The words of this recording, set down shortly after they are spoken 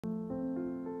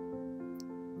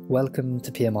Welcome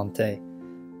to Piemonte,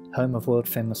 home of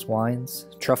world-famous wines,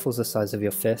 truffles the size of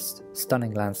your fist,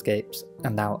 stunning landscapes,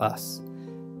 and now us.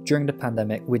 During the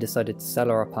pandemic, we decided to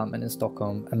sell our apartment in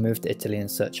Stockholm and move to Italy in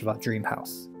search of our dream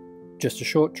house. Just a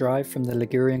short drive from the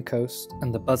Ligurian coast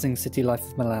and the buzzing city life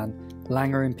of Milan,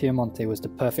 Langer in Piemonte was the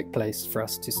perfect place for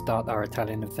us to start our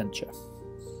Italian adventure.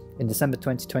 In December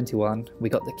 2021, we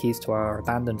got the keys to our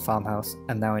abandoned farmhouse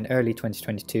and now in early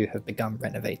 2022 have begun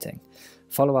renovating.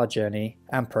 Follow our journey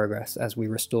and progress as we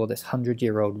restore this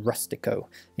 100-year-old rustico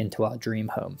into our dream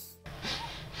home.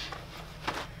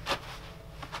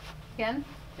 Again?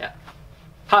 Yeah.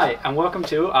 Hi, and welcome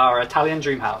to our Italian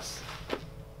dream house.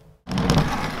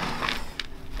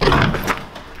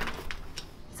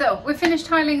 So, we finished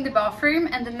tiling the bathroom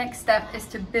and the next step is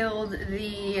to build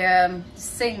the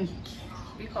sink.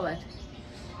 What do you call it?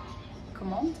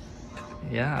 Commode?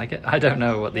 Yeah, I don't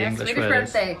know what the English word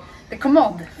is. The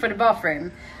commode for the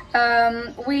bathroom.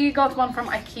 We got one from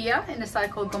IKEA in the style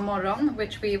called Godmorgon,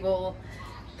 which we will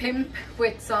pimp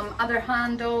with some other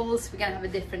handles. We're gonna have a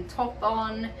different top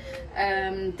on,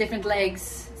 different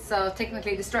legs. So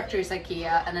technically the structure is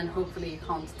IKEA, and then hopefully you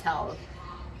can't tell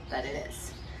that it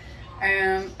is.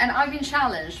 And I've been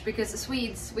challenged because the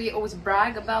Swedes, we always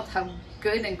brag about how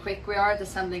good and quick we are at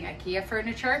assembling IKEA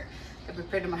furniture. But we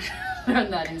pretty much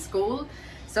learned that in school.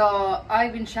 So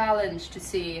I've been challenged to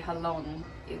see how long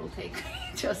it will take me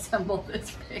to assemble this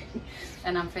thing.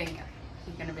 And I'm thinking,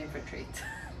 you're gonna be in for a treat.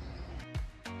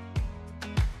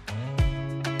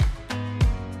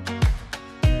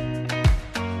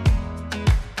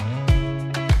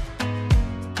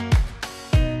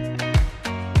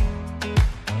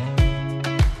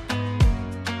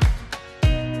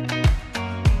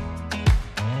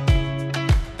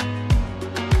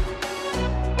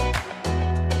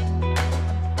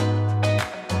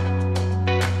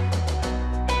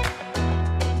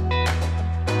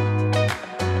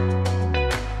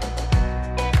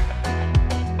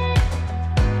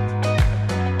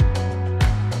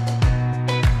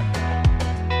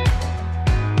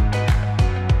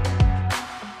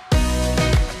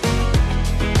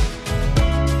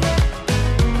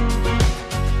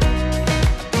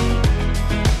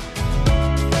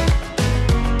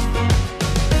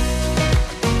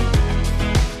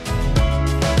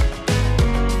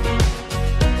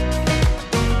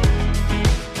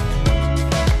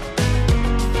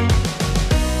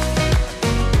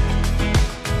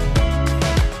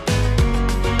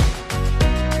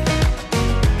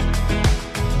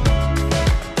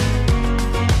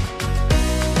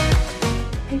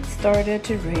 Started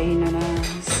to rain on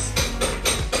us.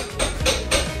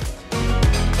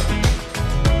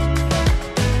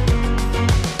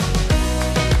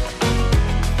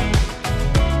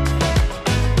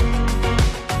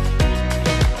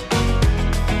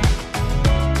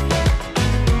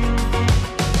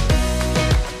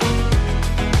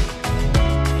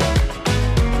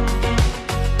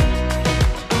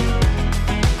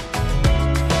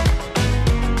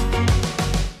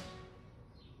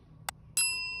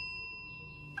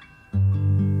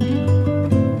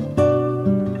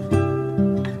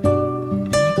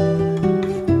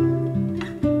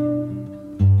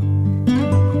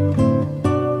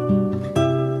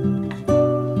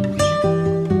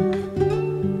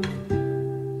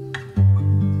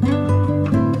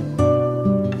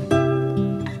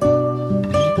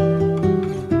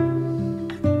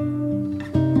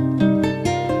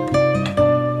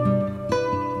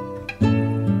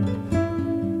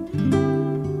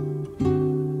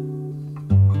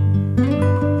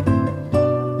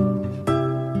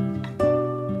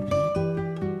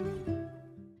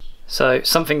 So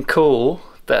something cool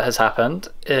that has happened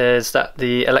is that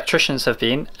the electricians have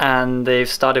been and they've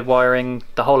started wiring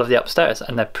the whole of the upstairs,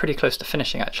 and they're pretty close to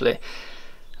finishing actually.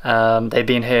 They've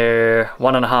been here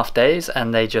 1.5 days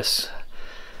and they just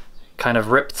kind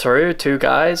of ripped through, 2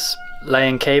 guys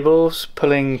laying cables,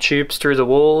 pulling tubes through the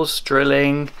walls,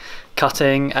 drilling,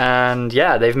 cutting, and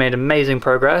yeah, they've made amazing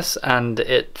progress and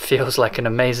it feels like an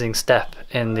amazing step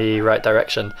in the right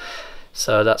direction.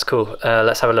 So that's cool.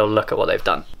 Let's have a little look at what they've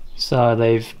done. So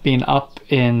they've been up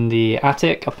in the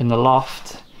attic, up in the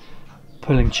loft,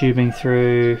 pulling tubing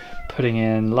through, putting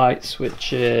in light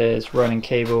switches, running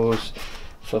cables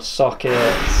for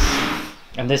sockets,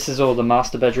 and this is all the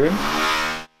master bedroom.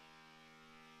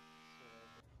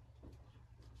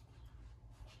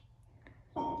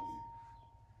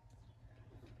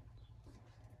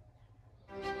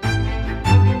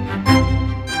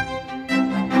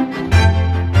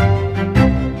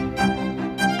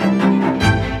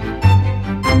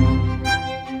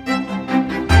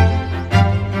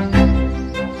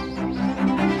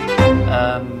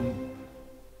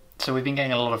 So we've been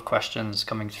getting a lot of questions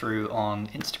coming through on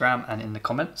Instagram and in the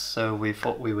comments, so we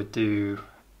thought we would do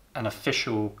an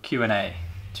official Q&A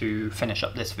to finish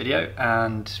up this video,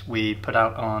 and we put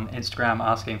out on Instagram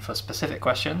asking for specific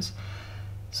questions,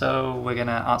 so we're going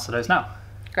to answer those now.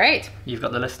 Great. You've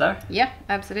got the list there? Yeah,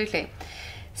 absolutely.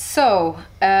 So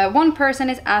one person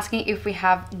is asking if we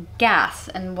have gas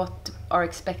and what our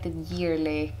expected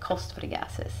yearly cost for the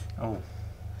gas is. Oh,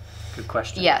 good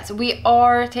question. Yeah, so we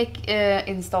are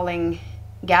installing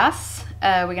gas.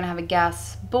 We're gonna have a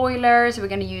gas boiler, so we're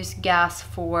gonna use gas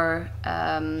for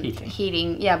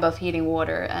heating. Yeah, both heating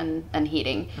water and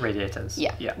heating. Radiators.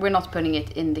 Yeah. We're not putting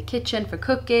it in the kitchen for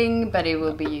cooking, but it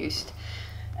will be used.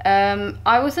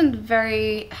 I wasn't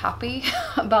very happy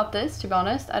about this, to be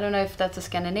honest. I don't know if that's a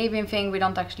Scandinavian thing. We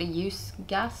don't actually use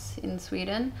gas in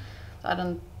Sweden. I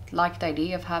don't like the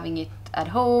idea of having it at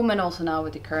home, and also now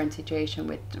with the current situation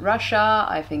with Russia,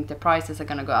 I think the prices are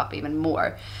going to go up even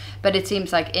more. But it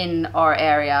seems like in our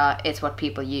area it's what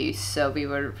people use, so we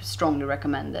were strongly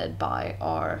recommended by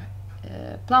our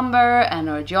plumber and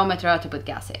our geometer to put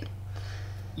gas in.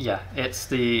 Yeah, it's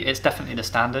definitely the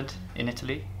standard in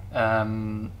Italy.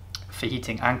 For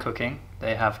heating and cooking,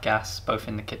 they have gas both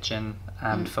in the kitchen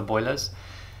and for boilers.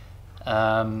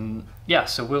 Yeah,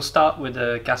 so we'll start with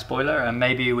a gas boiler, and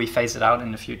maybe we phase it out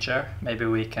in the future. Maybe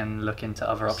we can look into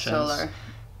other options. Solar.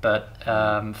 But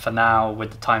for now,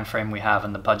 with the time frame we have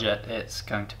and the budget, it's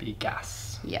going to be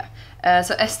gas. Yeah.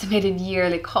 So estimated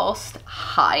yearly cost,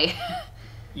 high.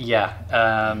 Yeah,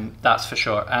 that's for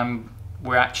sure.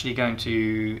 We're actually going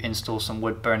to install some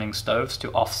wood burning stoves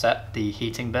to offset the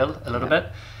heating bill a little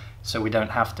bit, so we don't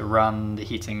have to run the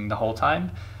heating the whole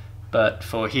time. But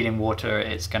for heating water,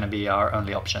 it's going to be our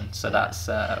only option. So that's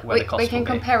where the cost will be. We can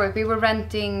compare it. We were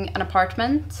renting an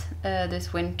apartment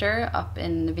this winter up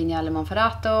in Vignale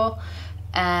Monferrato,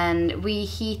 and we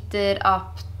heated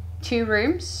up 2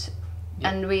 rooms,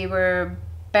 and we were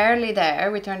barely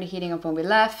there. We turned the heating up when we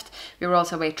left. We were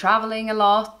also away traveling a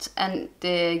lot, and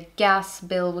the gas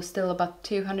bill was still about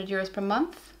 200 euros per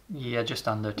month. Yeah, just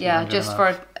under 200. Yeah, just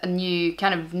for a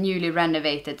newly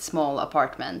renovated small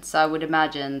apartment. So I would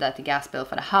imagine that the gas bill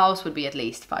for the house would be at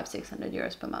least 500-600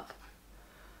 euros per month.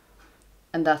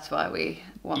 And that's why we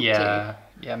want to.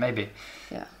 Yeah, maybe.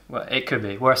 Yeah. Well, it could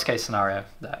be worst case scenario.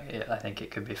 I think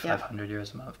it could be 500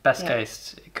 euros a month. Best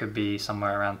case, it could be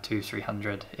somewhere around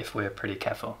 200-300 if we're pretty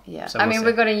careful. Yeah. So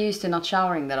we're getting used to not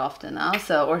showering that often now,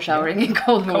 or showering in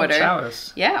cold water. Cold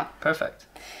showers. Yeah. Perfect.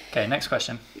 Okay, next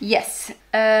question. Yes.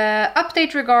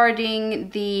 Update regarding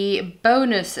the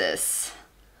bonuses.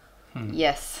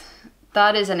 Yes.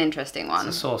 That is an interesting one.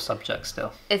 It's a sore subject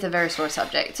still. It's a very sore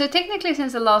subject. So technically,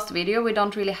 since the last video, we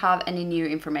don't really have any new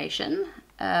information.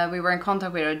 We were in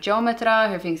contact with our geometer,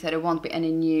 who thinks that it won't be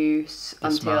any news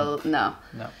until... No.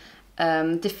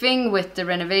 The thing with the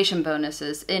renovation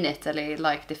bonuses in Italy,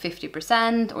 like the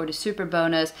 50% or the super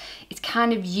bonus, it's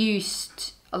kind of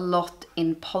used a lot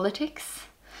in politics.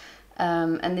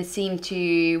 And they seem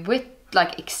to,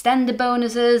 extend the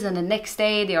bonuses, and the next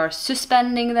day they are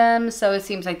suspending them, so it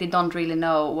seems like they don't really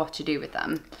know what to do with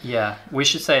them. Yeah, we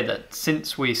should say that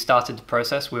since we started the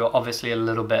process, we were obviously a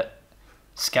little bit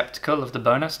skeptical of the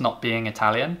bonus not being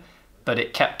Italian, but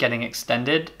it kept getting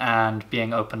extended and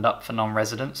being opened up for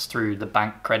non-residents through the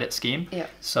bank credit scheme. Yeah.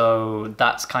 So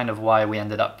that's kind of why we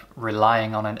ended up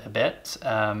relying on it a bit.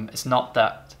 It's not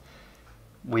that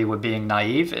we were being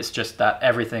naive, it's just that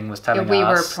everything was telling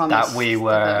us that we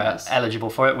were eligible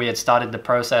for it. We had started the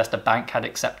process, the bank had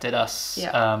accepted us,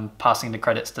 passing the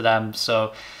credits to them.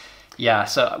 So yeah,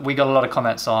 so we got a lot of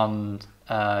comments on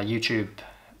YouTube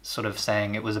sort of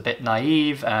saying it was a bit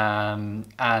naive and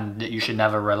that you should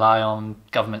never rely on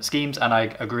government schemes, and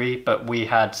I agree, but we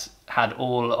had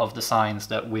all of the signs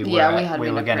that we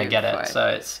were going to get it.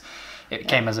 So it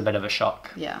came as a bit of a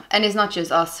shock. Yeah, and it's not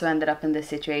just us who ended up in this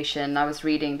situation. I was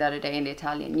reading the other day in the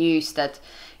Italian news that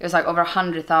it was like over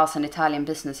 100,000 Italian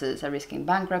businesses are risking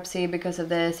bankruptcy because of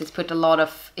this. It's put a lot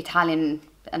of Italian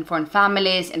and foreign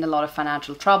families in a lot of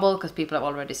financial trouble because people have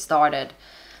already started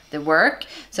the work.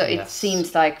 So it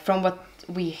seems like, from what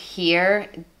we hear,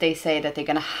 they say that they're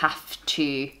going to have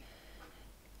to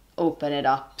open it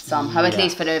up somehow, at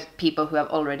least for the people who have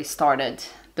already started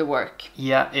the work.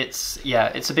 Yeah, it's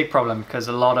a big problem because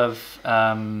a lot of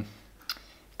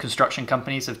construction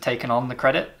companies have taken on the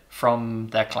credit from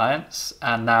their clients,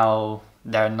 and now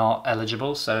they're not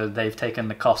eligible, so they've taken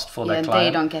the cost for their client.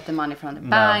 They don't get the money from the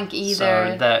bank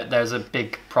either. So there's a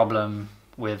big problem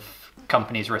with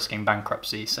companies risking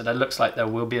bankruptcy. So that looks like there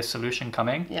will be a solution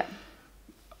coming. Yeah.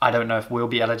 I don't know if we'll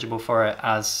be eligible for it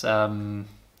as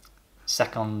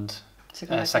seconda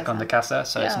casa,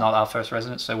 so it's not our first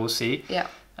residence, so we'll see. Yeah.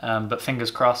 But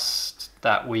fingers crossed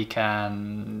that we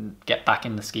can get back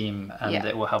in the scheme and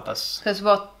it will help us. Because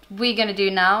what we're going to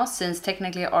do now, since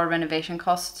technically our renovation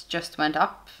costs just went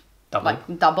up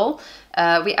double,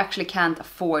 we actually can't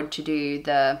afford to do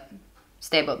the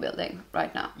stable building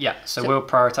right now. Yeah, so we'll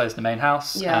prioritize the main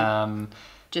house.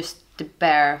 Just the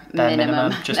bare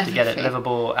minimum just to get it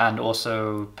livable and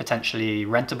also potentially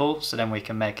rentable, so then we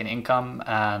can make an income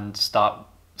and start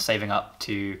saving up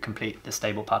to complete the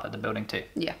stable part of the building too.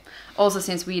 Yeah. Also,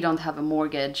 since we don't have a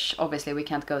mortgage, obviously we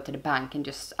can't go to the bank and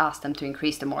just ask them to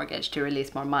increase the mortgage to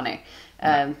release more money.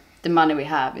 The money we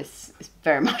have is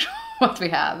very much what we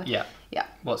have. Yeah.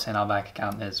 What's in our bank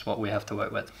account is what we have to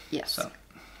work with. Yes. So,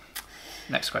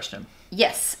 next question.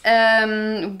 Yes.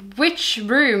 Which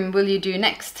room will you do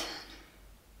next?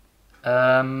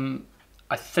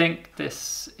 I think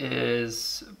this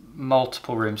is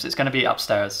multiple rooms. It's going to be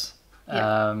upstairs.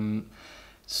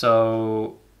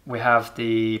 So we have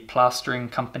the plastering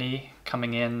company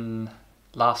coming in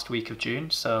last week of June,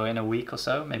 so in a week or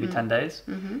so, maybe 10 days.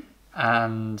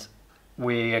 And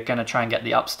we are going to try and get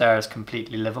the upstairs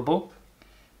completely livable.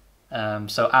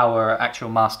 So our actual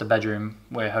master bedroom,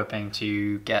 we're hoping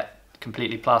to get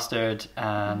completely plastered,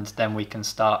 and then we can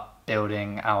start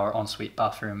building our ensuite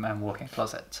bathroom and walk-in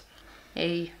closet.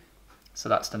 Hey. So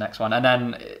that's the next one. And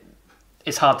then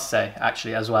it's hard to say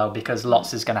actually as well, because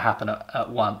lots is going to happen at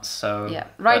once. So yeah,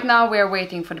 right now we're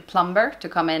waiting for the plumber to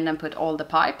come in and put all the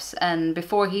pipes, and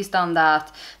before he's done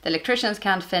that, the electricians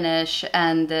can't finish,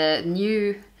 and the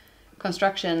new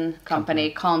construction company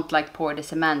can't like pour the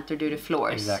cement or do the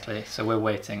floors. Exactly. So we're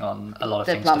waiting on a lot of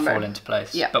The things plumber. to fall into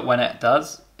place. Yeah. But when it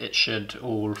does, it should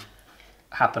all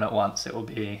happen at once. It will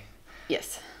be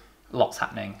lots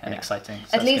happening and exciting.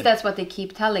 So At least that's what they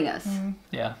keep telling us.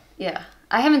 Yeah. Yeah.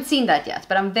 I haven't seen that yet,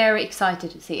 but I'm very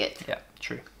excited to see it. Yeah,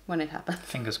 true. When it happens.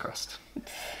 Fingers crossed.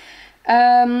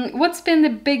 What's been the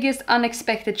biggest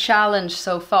unexpected challenge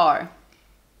so far?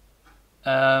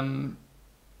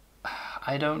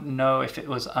 I don't know if it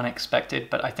was unexpected,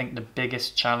 but I think the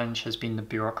biggest challenge has been the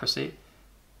bureaucracy,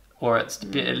 or it's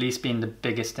at least been the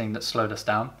biggest thing that slowed us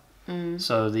down.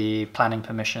 So the planning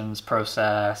permissions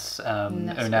process,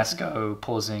 UNESCO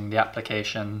pausing the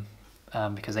application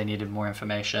because they needed more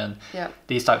information.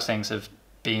 These types of things have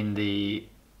been the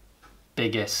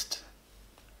biggest,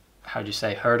 how do you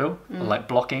say, hurdle, or like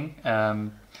blocking,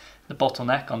 the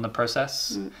bottleneck on the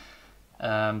process.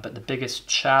 But the biggest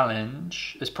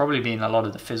challenge has probably been a lot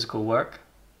of the physical work.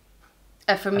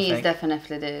 For me, it's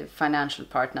definitely the financial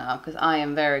part now, because I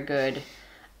am very good.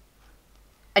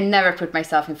 I never put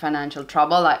myself in financial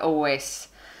trouble. I always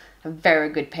have very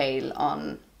good pay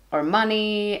on our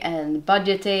money and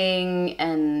budgeting,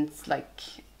 and like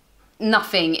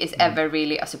nothing is ever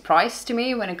really a surprise to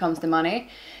me when it comes to money.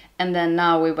 And then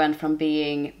now we went from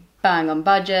being bang on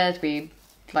budget, we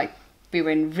were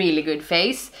in really good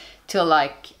phase, to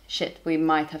like, shit, we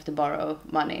might have to borrow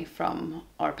money from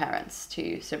our parents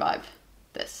to survive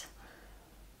this.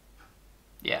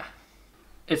 Yeah.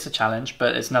 It's a challenge,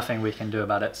 but it's nothing we can do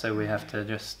about it, so we have to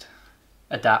just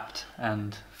adapt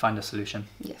and find a solution.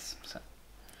 Yes. So.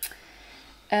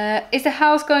 Is the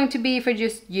house going to be for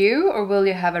just you, or will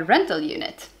you have a rental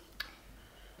unit?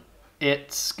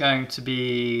 It's going to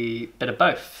be a bit of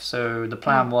both. So the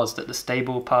plan was that the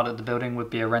stable part of the building would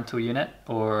be a rental unit,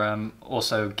 or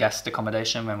also guest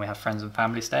accommodation when we have friends and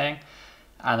family staying.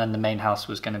 And then the main house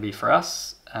was going to be for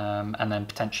us, and then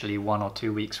potentially 1 or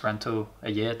 2 weeks rental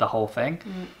a year, the whole thing.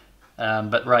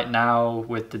 But right now,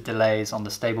 with the delays on the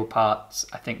stable parts,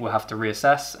 I think we'll have to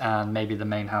reassess, and maybe the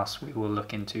main house we will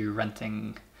look into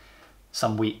renting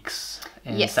some weeks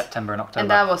in September and October. And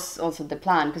that was also the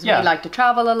plan, because we like to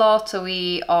travel a lot, so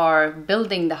we are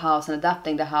building the house and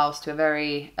adapting the house to a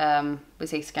very, we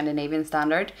say, Scandinavian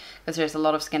standard, because there's a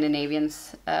lot of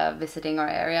Scandinavians visiting our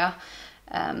area.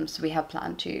 So we have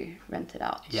planned to rent it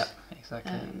out. Yeah,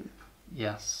 exactly.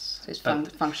 Yes. So it's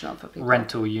functional for people.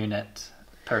 Rental unit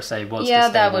per se was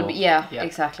that would be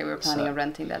exactly. We're planning on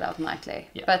renting that out nightly.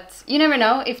 Yeah. But you never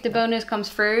know, if the bonus comes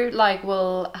through, like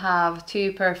we'll have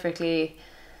 2 perfectly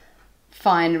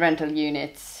fine rental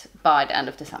units by the end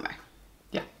of the summer.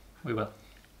 Yeah, we will.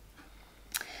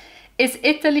 Is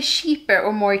Italy cheaper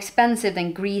or more expensive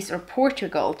than Greece or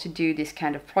Portugal to do this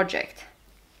kind of project?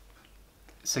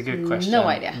 It's a good question. No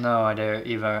idea. No idea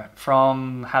either.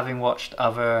 From having watched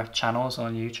other channels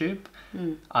on YouTube,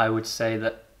 I would say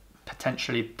that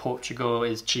potentially Portugal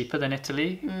is cheaper than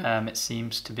Italy. It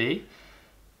seems to be.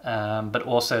 But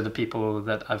also the people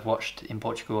that I've watched in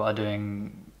Portugal are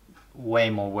doing way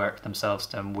more work themselves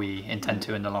than we intend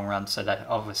to in the long run. So they're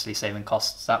obviously saving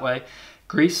costs that way.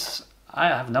 Greece, I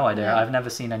have no idea. Yeah. I've never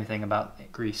seen anything about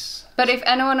Greece. But if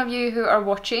any one of you who are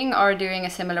watching are doing a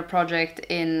similar project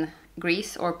in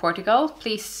Greece or Portugal,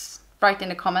 please write in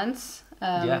the comments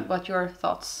what your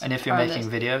thoughts And if you're are on making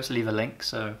this. videos, leave a link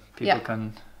so people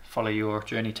can follow your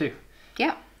journey too.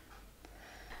 Yeah.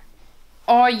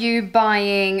 Are you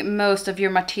buying most of your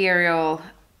material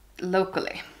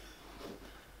locally?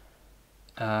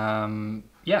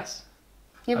 Yes.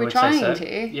 Yeah, I we're would say trying so.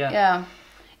 to. Yeah.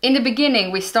 In the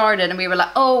beginning, we started and we were like,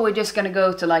 oh, we're just gonna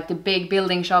go to like the big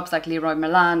building shops like Leroy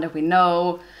Merlin that we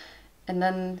know, and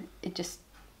then it just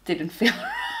didn't feel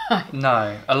right.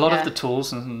 No, a lot of the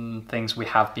tools and things we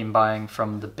have been buying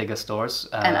from the bigger stores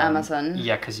And Amazon.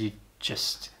 Yeah, because you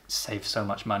just save so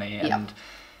much money, and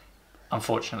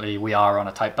unfortunately, we are on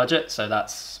a tight budget, so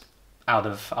that's out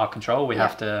of our control. We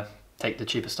have to take the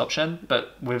cheapest option.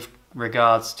 But with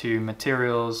regards to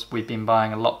materials, we've been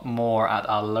buying a lot more at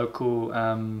our local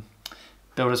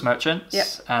builders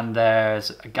merchants, and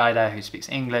there's a guy there who speaks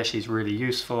English. He's really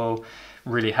useful,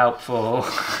 really helpful,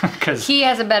 because he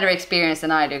has a better experience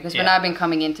than I do, because when I've been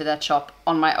coming into that shop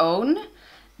on my own,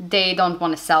 they don't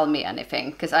want to sell me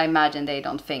anything, because I imagine they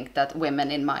don't think that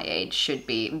women in my age should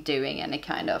be doing any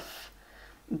kind of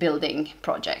building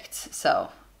projects. So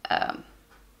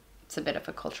it's a bit of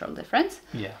a cultural difference.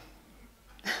 Yeah.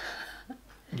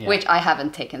 Which I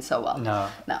haven't taken so well. No.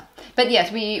 But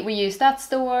yes, we use that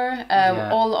store.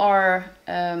 All our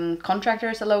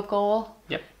contractors are local.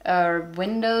 Yep. Our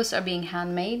windows are being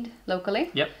handmade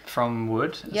locally. Yep, from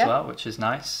wood as well, which is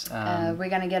nice. We're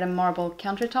gonna get a marble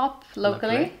countertop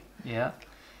locally. Yeah.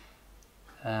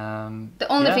 The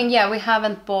only thing, we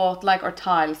haven't bought like our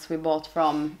tiles. We bought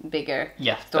from bigger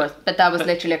stores, but that was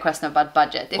literally a question about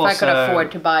budget. If I could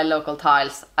afford to buy local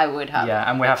tiles, I would have. Yeah,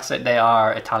 and we have to say they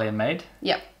are Italian made.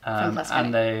 Yeah, from Tuscany.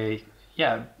 And they,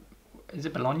 is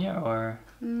it Bologna or?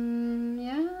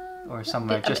 Or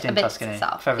somewhere just in Tuscany,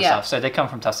 further south. So they come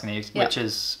from Tuscany, which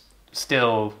is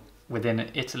still within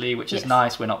Italy, which is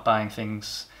nice. We're not buying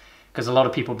things, because a lot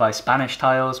of people buy Spanish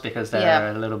tiles because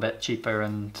they're a little bit cheaper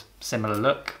and similar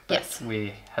look, but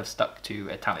we have stuck to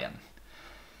Italian.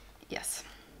 Yes.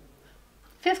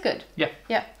 Feels good.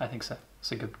 Yeah, I think so.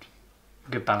 It's a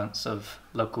good balance of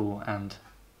local and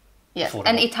affordable.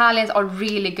 And Italians are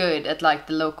really good at like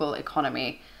the local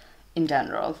economy in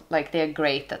general. Like they're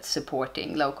great at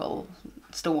supporting local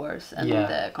stores and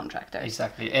the contractors.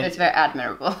 Exactly. It's very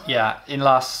admirable. Yeah, in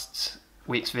last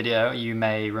week's video, you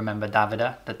may remember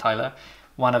Davide, the Tyler.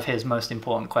 One of his most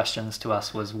important questions to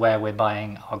us was where we're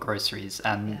buying our groceries,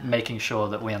 and making sure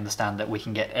that we understand that we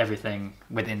can get everything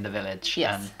within the village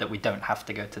and that we don't have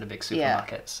to go to the big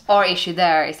supermarkets. Our issue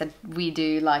there is that we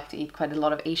do like to eat quite a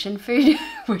lot of Asian food,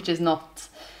 which is not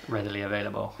readily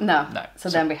available. No. So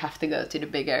then we have to go to the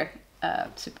bigger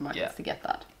supermarkets to get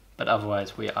that. But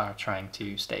otherwise we are trying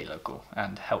to stay local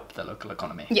and help the local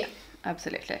economy. Yeah,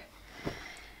 absolutely.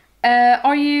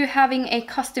 Are you having a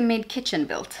custom-made kitchen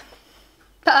built?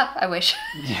 I wish.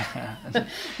 Yeah.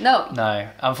 No,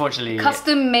 unfortunately.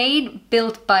 Custom-made,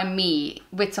 built by me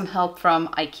with some help from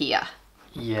IKEA.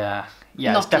 Yeah,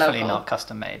 it's definitely not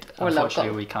custom-made.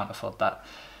 Unfortunately, we can't afford that.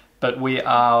 But what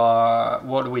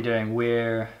are we doing?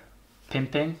 We're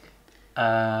pimping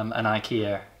an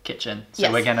IKEA kitchen.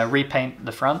 So we're going to repaint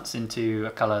the fronts into a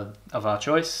colour of our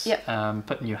choice,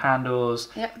 put new handles,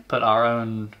 put our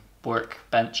own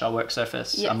workbench, our work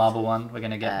surface, a marble one we're going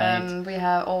to get made. We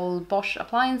have all Bosch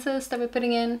appliances that we're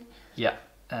putting in.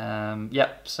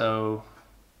 So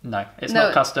no, it's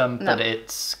not custom, but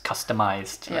it's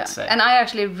customized, let's say. And I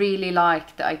actually really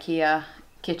like the IKEA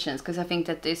kitchens, because I think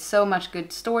that there's so much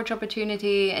good storage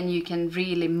opportunity, and you can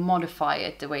really modify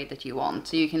it the way that you want.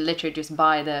 So you can literally just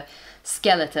buy the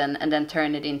skeleton and then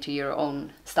turn it into your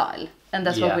own style. And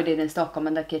that's what we did in Stockholm,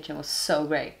 and that kitchen was so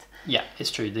great. Yeah, it's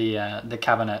true. The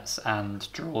cabinets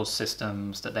and drawers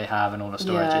systems that they have and all the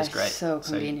storage is great. So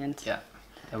convenient. So,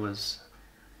 it was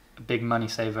a big money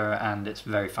saver, and it's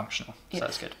very functional. So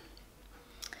that's good.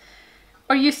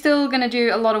 Are you still going to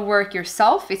do a lot of work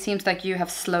yourself? It seems like you have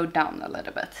slowed down a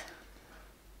little bit.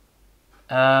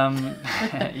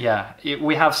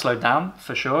 We have slowed down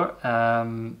for sure.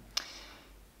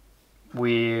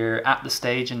 We're at the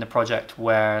stage in the project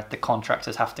where the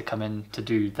contractors have to come in to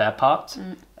do their part.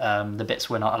 The bits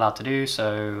we're not allowed to do,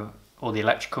 so all the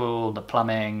electrical, the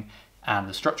plumbing, and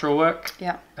the structural work,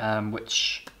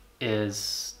 which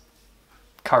is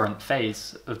current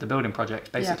phase of the building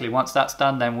project. Basically, once that's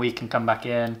done, then we can come back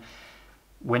in,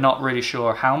 We're not really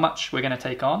sure how much we're going to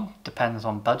take on. Depends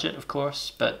on budget, of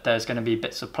course, but there's going to be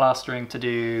bits of plastering to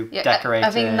do, decorating. I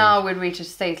think now we've reached a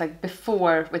stage, like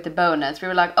before with the bonus, we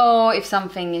were like, oh, if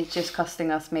something is just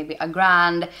costing us maybe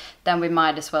 $1,000, then we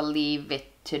might as well leave it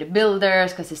to the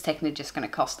builders because it's technically just going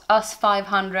to cost us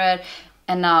 500.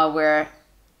 And now we're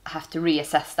have to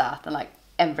reassess that, and like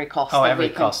every cost. Oh, every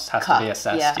cost has to be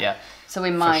assessed, yeah. So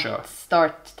we might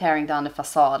start tearing down the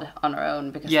facade on our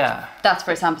own, because that's,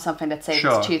 for example, something that saves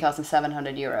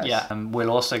 2,700 euros. Yeah, and we're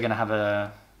also going to have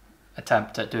a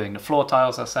attempt at doing the floor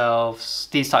tiles ourselves.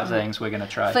 These types of things we're going to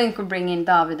try. I think we'll bring in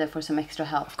Davide for some extra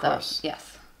help. Of course.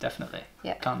 Yes. Definitely.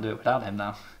 Yeah. Can't do it without him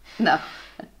now. No.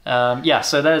 Yeah,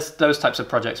 so there's those types of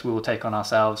projects we will take on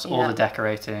ourselves, all the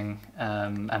decorating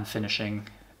and finishing.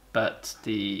 But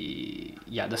the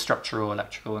structural,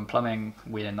 electrical and plumbing,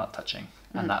 we're not touching.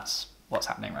 And that's what's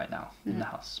happening right now in the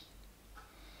house.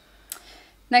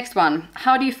 Next one.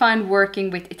 How do you find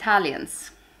working with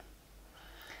Italians?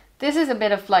 This is a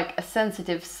bit of like a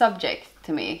sensitive subject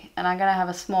to me, and I'm gonna have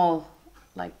a small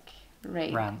like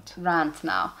rant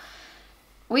now.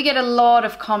 We get a lot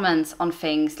of comments on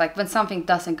things, like when something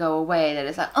doesn't go away, that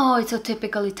it's like, oh, it's so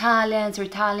typical Italians, or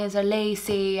Italians are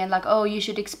lazy, and like, oh, you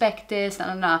should expect this,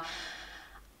 no.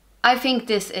 I think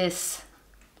this is...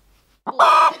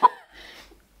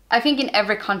 I think in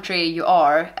every country you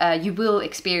will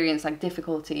experience like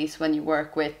difficulties when you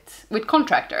work with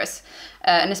contractors,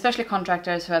 and especially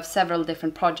contractors who have several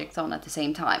different projects on at the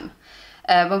same time.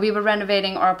 When we were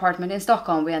renovating our apartment in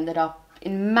Stockholm, we ended up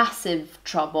in massive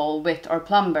trouble with our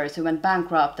plumbers who went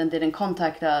bankrupt and didn't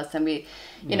contact us, and we,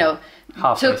 you know,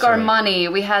 took our money.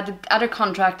 We had other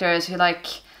contractors who like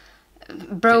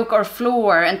broke our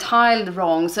floor and tiled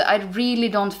wrong. So I really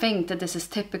don't think that this is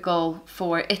typical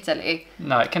for Italy.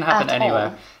 No, it can happen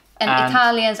anywhere. And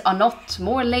Italians are not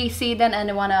more lazy than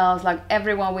anyone else. Like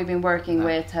everyone we've been working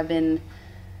with have been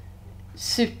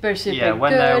super yeah,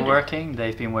 when they're working,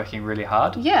 they've been working really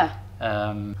hard. Yeah.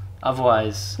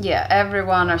 Otherwise,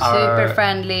 everyone are super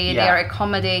friendly. They are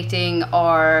accommodating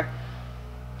our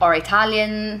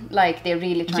Italian, like they're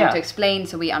really trying to explain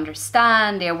so we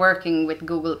understand. They're working with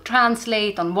Google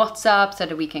Translate on WhatsApp so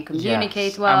that we can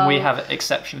communicate well. And we have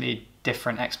exceptionally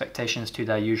different expectations to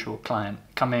their usual client.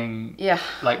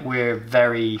 Like we're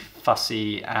very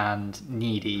fussy and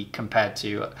needy compared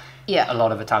to a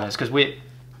lot of Italians, because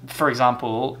for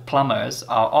example, plumbers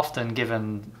are often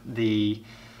given the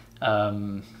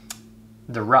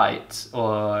right,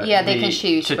 or they can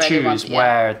choose to choose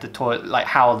where the toilet, like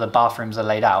how the bathrooms are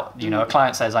laid out. You know, a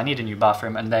client says, I need a new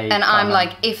bathroom, and I'm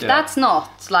like, if that's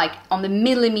not like on the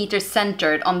millimeter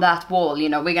centered on that wall, you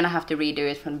know, we're gonna have to redo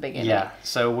it from the beginning. Yeah,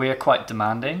 so we're quite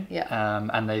demanding,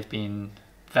 and they've been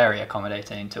very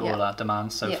accommodating to all our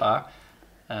demands so far.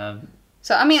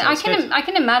 So I mean, I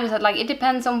can imagine that, like, it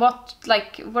depends on what,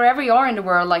 like, wherever you are in the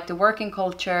world, like the working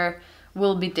culture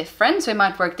will be different. So it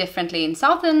might work differently in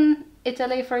southern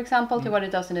Italy, for example, to what it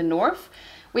does in the north.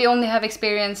 We only have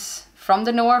experience from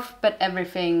the north, but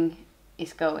everything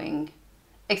is going,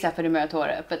 except for the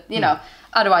Muratore. But you know,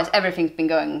 otherwise everything's been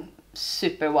going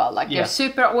super well. Like they're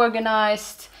super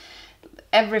organized.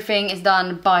 Everything is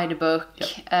done by the book.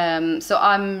 So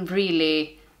I'm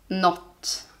really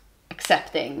not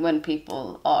accepting when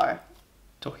people are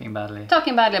talking badly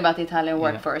about the Italian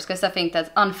workforce, because I think that's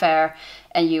unfair,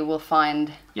 and you will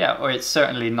find... Yeah, or it's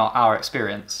certainly not our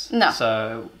experience. No.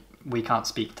 So we can't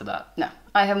speak to that. No.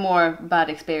 I have more bad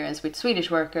experience with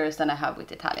Swedish workers than I have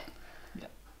with Italian. Yeah.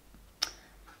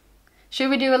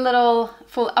 Should we do a little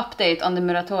full update on the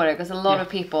Muratore? Because a lot of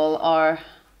people are...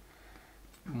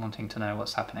 wanting to know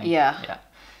what's happening. Yeah.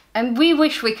 And we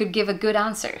wish we could give a good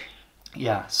answer.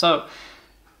 Yeah, so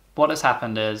what has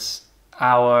happened is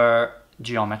our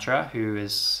geometer, who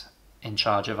is in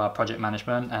charge of our project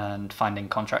management and finding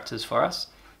contractors for us,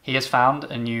 he has found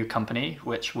a new company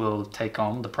which will take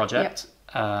on the project.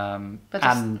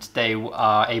 And they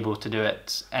are able to do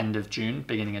it end of June,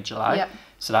 beginning of July.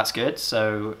 So that's good.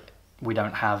 So we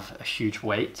don't have a huge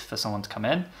wait for someone to come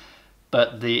in.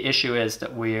 But the issue is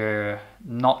that we're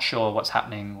not sure what's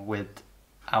happening with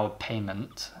our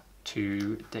payment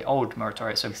to the old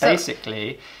Muratore. So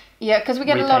basically... Yeah, because we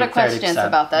get a lot of questions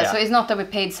about that. So it's not that we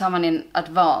paid someone in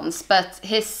advance, but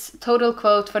his total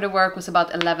quote for the work was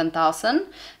about 11,000.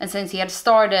 And since he had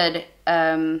started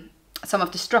some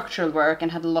of the structural work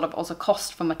and had a lot of also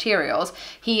cost for materials,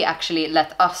 he actually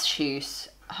let us choose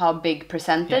how big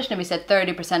percentage. And we said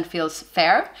 30% feels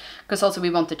fair, because also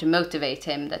we wanted to motivate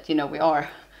him that, you know, we are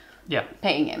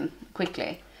paying him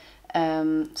quickly.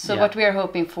 So what we are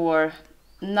hoping for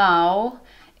now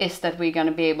is that we're going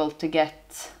to be able to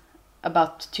get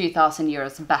about 2,000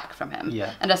 euros back from him.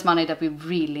 Yeah. And that's money that we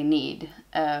really need.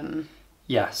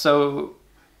 Yeah, so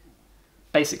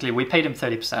basically we paid him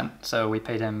 30%, so we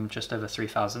paid him just over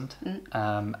 3,000.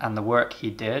 And the work he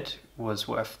did was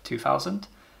worth 2,000.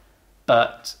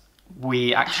 But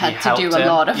we actually helped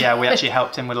him. We actually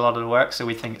helped him with a lot of the work, so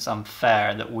we think it's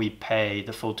unfair that we pay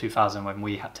the full 2,000 when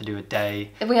we had to do a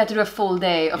day. We had to do a full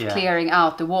day of clearing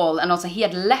out the wall, and also he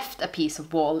had left a piece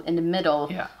of wall in the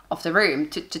middle of the room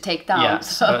to take down. Yeah,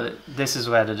 so this is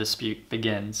where the dispute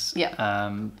begins.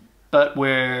 Yeah. But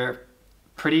we're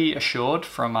pretty assured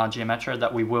from our geometra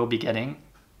that we will be getting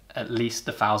at least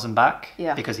 1,000 back,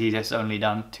 because he has only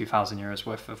done 2,000 euros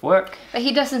worth of work. But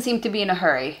he doesn't seem to be in a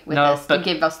hurry with this to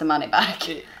give us the money back.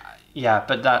 Yeah,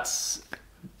 but that's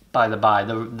by the by.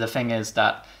 The thing is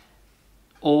that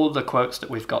all the quotes that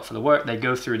we've got for the work, they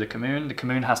go through the commune. The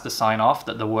commune has to sign off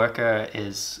that the worker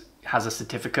has a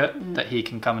certificate that he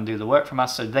can come and do the work from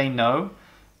us, so they know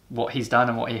what he's done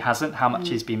and what he hasn't, how much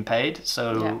he's been paid.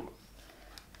 So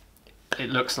it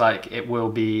looks like it will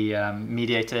be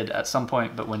mediated at some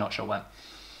point, but we're not sure when.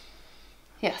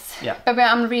 Yes. Yeah. But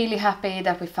I'm really happy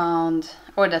that we found,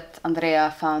 or that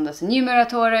Andrea found us a new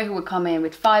muratore who would come in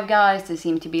with 5 guys. They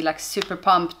seem to be like super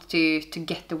pumped to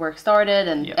get the work started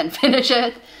and finish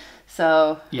it.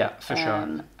 So yeah, for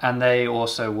sure. And they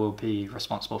also will be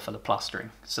responsible for the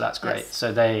plastering, so that's great. Yes.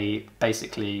 So they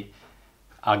basically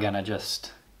are gonna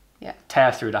just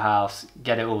tear through the house,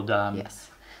 get it all done. Yes.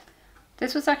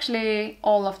 This was actually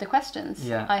all of the questions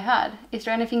I had. Is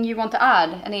there anything you want to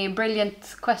add? Any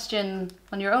brilliant question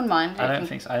on your own mind? I don't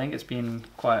think so. I think it's been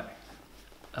quite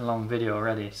a long video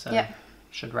already, so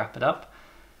should wrap it up.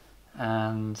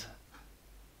 And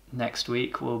next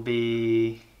week will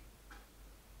be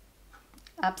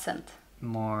absent.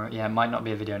 It might not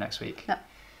be a video next week. No.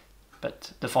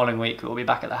 But the following week we'll be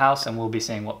back at the house and we'll be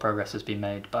seeing what progress has been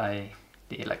made by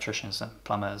the electricians and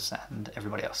plumbers and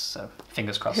everybody else. So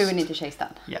fingers crossed. Who we need to chase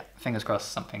down. Yeah, fingers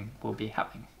crossed something will be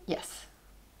happening. Yes.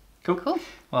 Cool.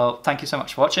 Well, thank you so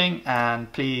much for watching,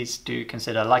 and please do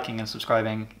consider liking and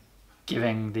subscribing,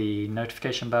 giving the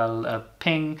notification bell a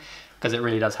ping, because it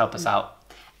really does help us out.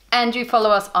 And you follow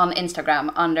us on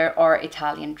Instagram under our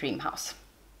Italian Dream House.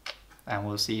 And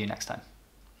we'll see you next time.